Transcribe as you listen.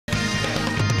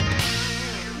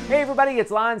Hey everybody,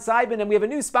 it's Lon.TV, and we have a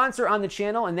new sponsor on the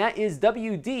channel, and that is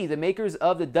WD, the makers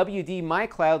of the WD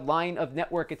MyCloud line of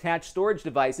network-attached storage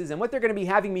devices. And what they're going to be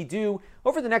having me do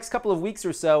over the next couple of weeks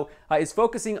or so is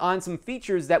focusing on some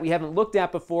features that we haven't looked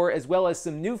at before, as well as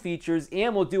some new features,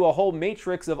 and we'll do a whole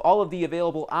matrix of all of the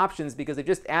available options because they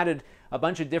just added a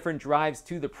bunch of different drives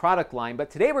to the product line.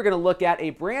 But today we're going to look at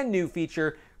a brand new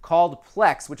feature called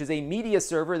Plex, which is a media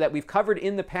server that we've covered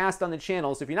in the past on the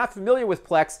channel. So if you're not familiar with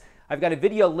Plex, I've got a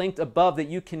video linked above that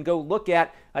you can go look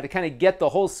at to kind of get the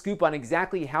whole scoop on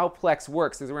exactly how Plex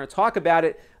works. Because we're going to talk about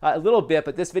it a little bit,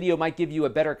 but this video might give you a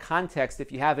better context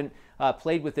if you haven't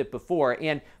played with it before.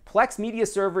 And Plex Media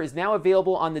Server is now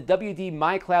available on the WD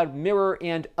MyCloud Mirror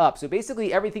and Up. So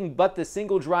basically everything but the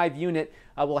single drive unit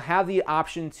will have the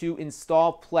option to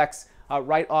install Plex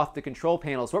right off the control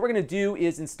panel. So what we're going to do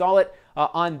is install it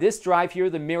on this drive here,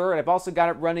 the Mirror. And I've also got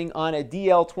it running on a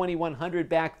DL2100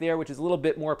 back there, which is a little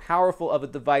bit more powerful of a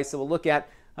device. So we'll look at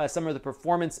some of the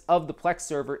performance of the Plex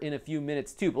server in a few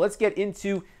minutes too. But let's get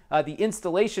into the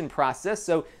installation process.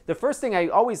 So the first thing I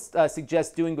always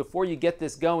suggest doing before you get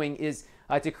this going is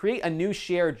to create a new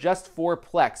share just for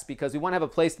Plex, because we want to have a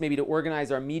place maybe to organize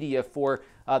our media for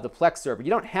the Plex server. You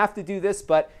don't have to do this,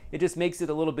 but it just makes it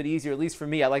a little bit easier. At least for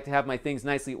me, I like to have my things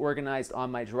nicely organized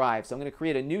on my drive. So I'm going to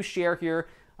create a new share here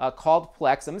called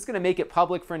Plex. I'm just going to make it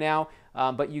public for now,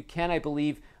 but you can, I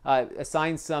believe,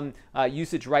 assign some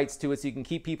usage rights to it so you can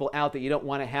keep people out that you don't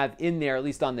want to have in there, at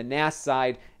least on the NAS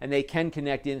side, and they can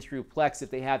connect in through Plex if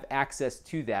they have access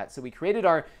to that. So we created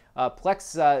our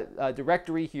Plex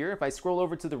directory here. If I scroll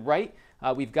over to the right,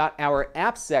 we've got our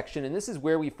apps section, and this is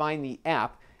where we find the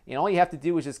app. And all you have to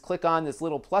do is just click on this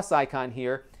little plus icon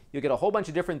here. You'll get a whole bunch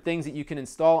of different things that you can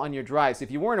install on your drive. So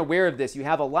if you weren't aware of this, you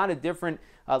have a lot of different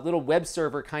little web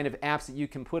server kind of apps that you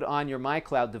can put on your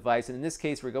MyCloud device. And in this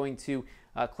case, we're going to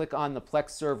click on the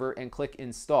Plex server and click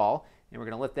install. And we're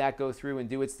going to let that go through and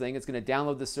do its thing. It's going to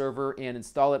download the server and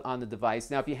install it on the device.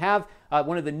 Now, if you have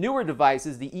one of the newer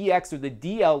devices, the EX or the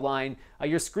DL line,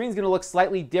 your screen's going to look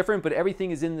slightly different, but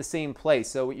everything is in the same place.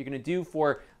 So what you're going to do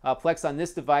for Plex on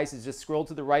this device is just scroll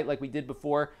to the right like we did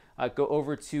before. Go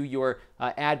over to your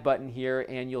add button here,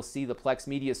 and you'll see the Plex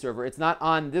Media Server. It's not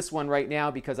on this one right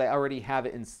now because I already have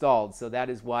it installed, so that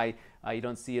is why you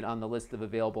don't see it on the list of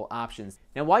available options.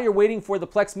 Now, while you're waiting for the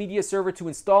Plex Media Server to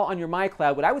install on your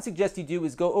MyCloud, what I would suggest you do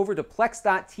is go over to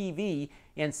Plex.TV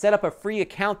and set up a free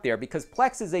account there, because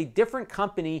Plex is a different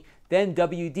company than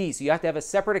WD. So you have to have a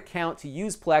separate account to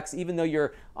use Plex, even though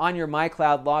you're on your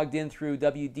MyCloud logged in through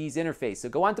WD's interface. So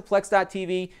go on to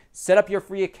Plex.TV, set up your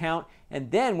free account, and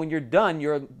then when you're done,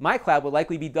 your MyCloud will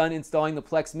likely be done installing the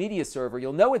Plex Media Server.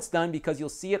 You'll know it's done because you'll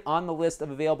see it on the list of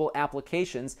available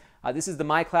applications. This is the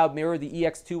MyCloud Mirror. The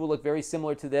EX2 will look very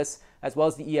similar to this, as well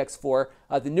as the EX4.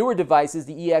 The newer devices,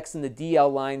 the EX and the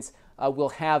DL lines, will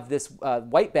have this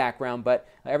white background, but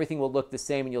everything will look the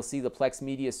same, and you'll see the Plex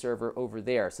Media Server over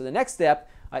there. So the next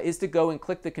step is to go and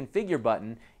click the Configure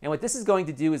button, and what this is going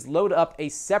to do is load up a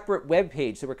separate web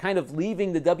page. So we're kind of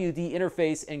leaving the WD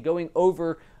interface and going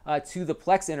over to the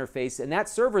Plex interface, and that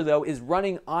server, though, is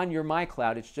running on your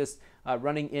MyCloud. It's just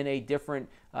running in a different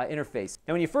interface.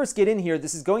 And when you first get in here,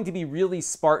 this is going to be really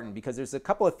Spartan because there's a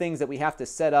couple of things that we have to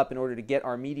set up in order to get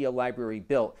our media library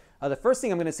built. The first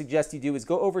thing I'm going to suggest you do is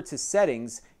go over to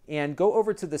Settings and go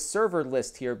over to the server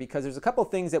list here, because there's a couple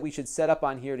of things that we should set up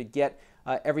on here to get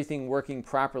everything working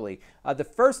properly. The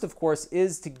first, of course,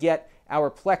 is to get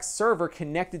our Plex server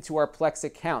connected to our Plex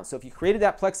account. So if you created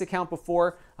that Plex account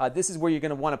before, this is where you're going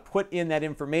to want to put in that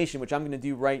information, which I'm going to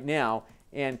do right now,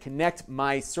 and connect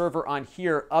my server on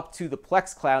here up to the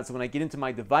Plex cloud, so when I get into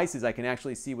my devices, I can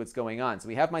actually see what's going on. So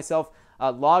we have myself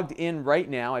logged in right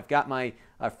now. I've got my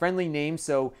friendly name,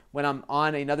 so when I'm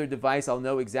on another device, I'll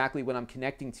know exactly what I'm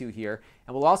connecting to here.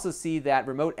 And we'll also see that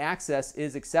remote access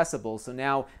is accessible. So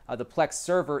now the Plex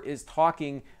server is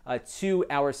talking to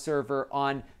our server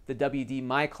on the WD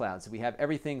MyCloud. So we have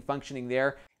everything functioning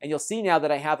there. And you'll see now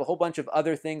that I have a whole bunch of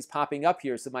other things popping up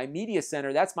here. So my media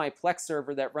center, that's my Plex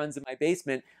server that runs in my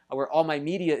basement where all my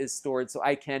media is stored. So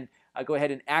I can go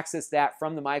ahead and access that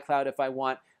from the MyCloud if I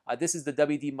want. This is the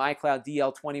WD MyCloud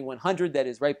DL2100 that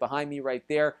is right behind me right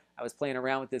there. I was playing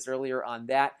around with this earlier on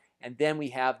that. And then we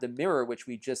have the Mirror, which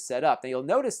we just set up. Now you'll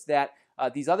notice that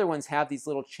these other ones have these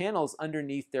little channels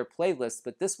underneath their playlists,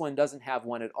 but this one doesn't have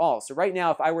one at all. So right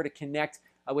now, if I were to connect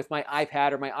with my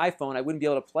iPad or my iPhone, I wouldn't be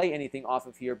able to play anything off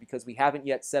of here because we haven't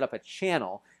yet set up a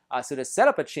channel. So to set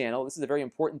up a channel, this is a very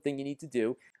important thing you need to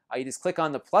do. You just click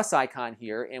on the plus icon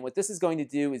here, and what this is going to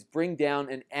do is bring down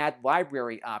an Add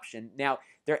Library option. Now,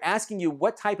 they're asking you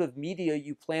what type of media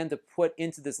you plan to put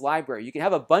into this library. You can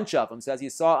have a bunch of them. So as you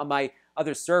saw on my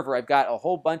other server, I've got a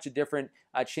whole bunch of different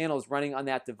channels running on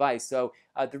that device. So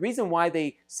the reason why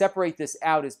they separate this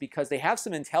out is because they have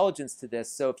some intelligence to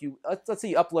this. So if you, let's say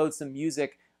you upload some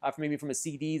music maybe from a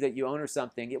CD that you own or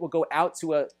something, it will go out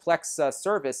to a Plex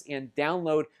service and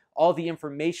download all the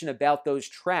information about those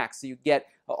tracks. So you get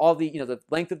all the, the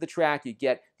length of the track, you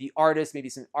get the artist, maybe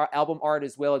some album art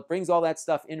as well. It brings all that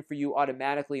stuff in for you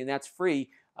automatically, and that's free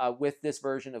with this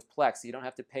version of Plex. So you don't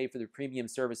have to pay for the premium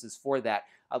services for that.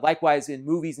 Likewise, in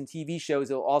movies and TV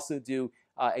shows, it'll also do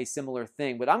a similar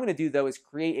thing. What I'm going to do, though, is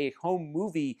create a home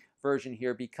movie version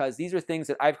here, because these are things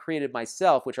that I've created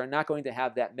myself, which are not going to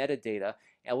have that metadata.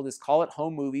 And we'll just call it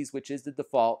home movies, which is the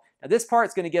default. Now, this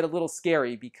part's going to get a little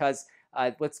scary, because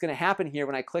what's going to happen here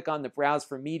when I click on the browse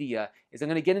for media is I'm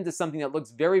going to get into something that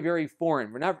looks very, very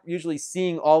foreign. We're not usually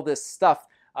seeing all this stuff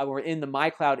when we're in the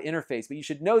MyCloud interface, but you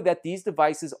should know that these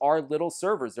devices are little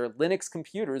servers. They're Linux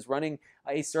computers running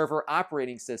a server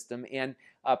operating system, and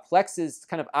Plex is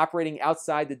kind of operating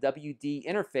outside the WD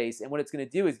interface, and what it's going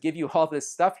to do is give you all this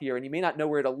stuff here, and you may not know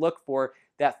where to look for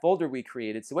that folder we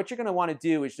created. So what you're going to want to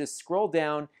do is just scroll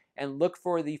down and look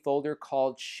for the folder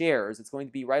called Shares. It's going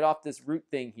to be right off this root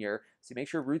thing here. So make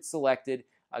sure root's selected,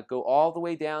 go all the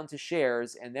way down to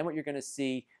Shares, and then what you're going to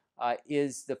see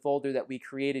is the folder that we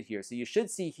created here. So you should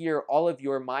see here all of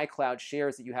your MyCloud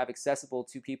shares that you have accessible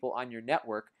to people on your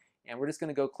network. And we're just going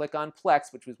to go click on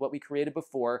Plex, which was what we created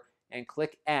before, and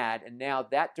click Add. And now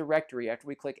that directory, after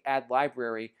we click Add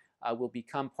Library, will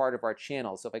become part of our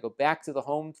channel. So if I go back to the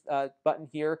Home button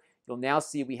here, you'll now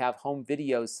see we have home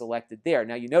videos selected there.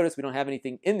 Now you notice we don't have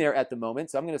anything in there at the moment,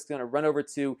 so I'm just going to run over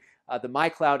to the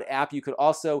MyCloud app. You could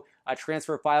also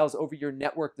transfer files over your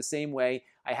network the same way.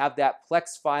 I have that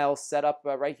Plex file set up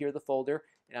right here, the folder,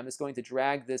 and I'm just going to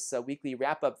drag this weekly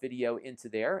wrap-up video into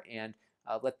there and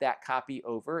let that copy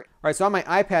over. All right, so on my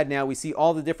iPad now, we see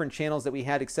all the different channels that we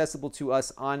had accessible to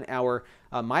us on our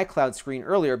MyCloud screen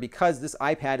earlier, because this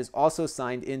iPad is also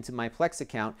signed into my Plex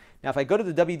account. Now, if I go to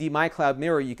the WD MyCloud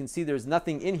mirror, you can see there's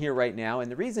nothing in here right now,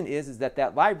 and the reason is that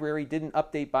that library didn't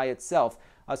update by itself.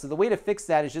 So the way to fix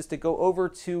that is just to go over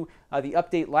to the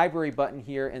Update Library button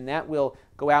here, and that will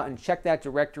go out and check that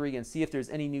directory and see if there's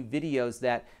any new videos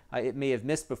that it may have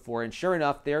missed before. And sure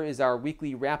enough, there is our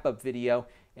weekly wrap-up video,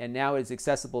 and now it's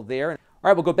accessible there. All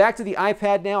right, we'll go back to the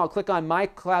iPad now. I'll click on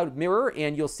MyCloud Mirror,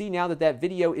 and you'll see now that that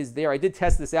video is there. I did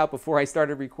test this out before I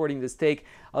started recording this take.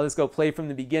 I'll just go play from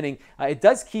the beginning. It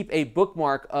does keep a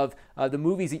bookmark of the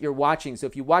movies that you're watching. So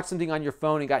if you watch something on your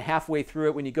phone and got halfway through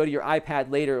it, when you go to your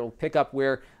iPad later, it'll pick up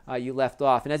where you left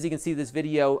off. And as you can see, this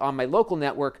video on my local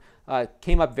network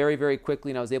came up very, very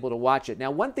quickly, and I was able to watch it. Now,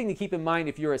 one thing to keep in mind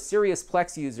if you're a serious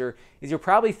Plex user is you're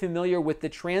probably familiar with the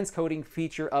transcoding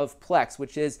feature of Plex,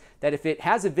 which is that if it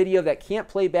has a video that can't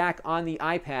play back on the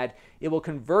iPad, it will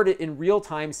convert it in real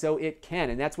time so it can,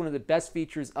 and that's one of the best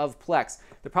features of Plex.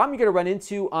 The problem you're going to run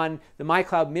into on the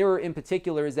MyCloud Mirror in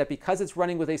particular is that because it's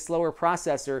running with a slower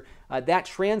processor, that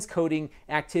transcoding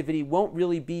activity won't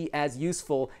really be as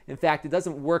useful. In fact, it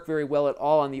doesn't work very well at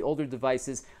all on the older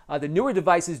devices. The newer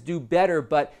devices do better,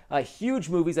 but huge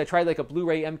movies, I tried like a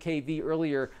Blu-ray MKV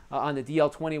earlier on the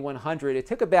DL2100. It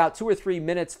took about 2 or 3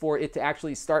 minutes for it to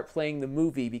actually start playing the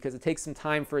movie, because it takes some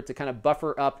time for it to kind of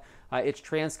buffer up its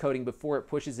transcoding before it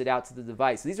pushes it out to the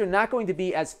device. So these are not going to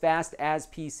be as fast as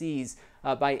PCs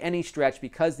by any stretch,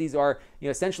 because these are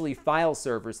essentially file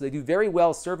servers. So they do very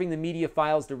well serving the media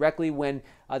files directly when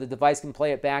the device can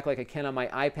play it back, like I can on my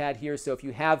iPad here. So if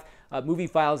you have movie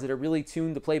files that are really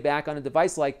tuned to play back on a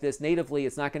device like this natively,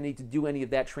 it's not going to need to do any of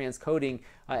that transcoding,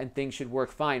 and things should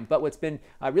work fine. But what's been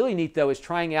really neat, though, is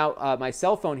trying out my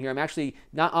cell phone here. I'm actually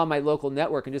not on my local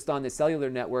network and just on the cellular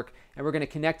network, and we're going to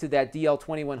connect to that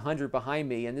DL2100 behind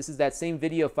me. And this is that same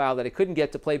video file that I couldn't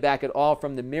get to play back at all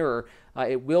from the mirror.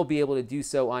 It will be able to do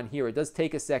so on here. It does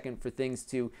take a second for things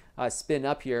to spin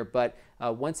up here, but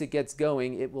once it gets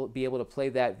going, it will be able to play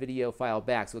that video file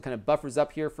back. So it kind of buffers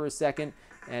up here for a second,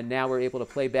 and now we're able to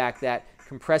play back that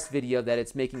compressed video that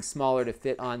it's making smaller to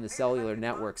fit on the cellular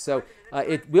network. So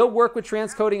it will work with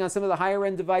transcoding on some of the higher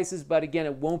end devices, but again,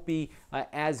 it won't be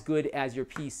as good as your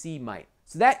PC might.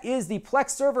 So that is the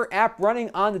Plex server app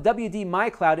running on the WD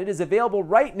MyCloud. It is available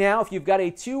right now if you've got a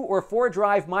 2 or 4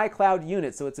 drive MyCloud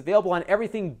unit. So it's available on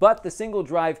everything but the single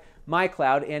drive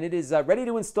MyCloud, and it is ready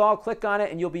to install. Click on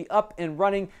it and you'll be up and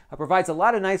running. It provides a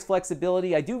lot of nice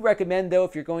flexibility. I do recommend, though,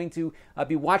 if you're going to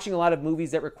be watching a lot of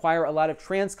movies that require a lot of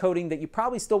transcoding, that you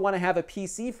probably still want to have a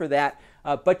PC for that,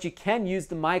 but you can use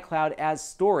the MyCloud as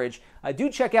storage. Do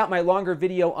check out my longer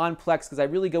video on Plex, because I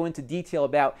really go into detail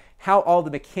about how all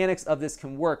the mechanics of this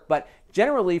can work. But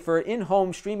generally, for an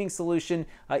in-home streaming solution,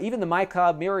 even the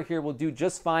MyCloud Mirror here will do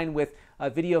just fine with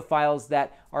video files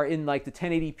that are in like the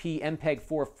 1080p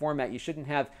MPEG-4 format. You shouldn't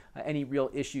have any real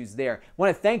issues there. I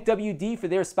want to thank WD for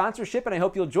their sponsorship, and I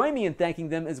hope you'll join me in thanking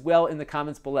them as well in the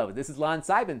comments below. This is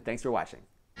Lon.TV. Thanks for watching.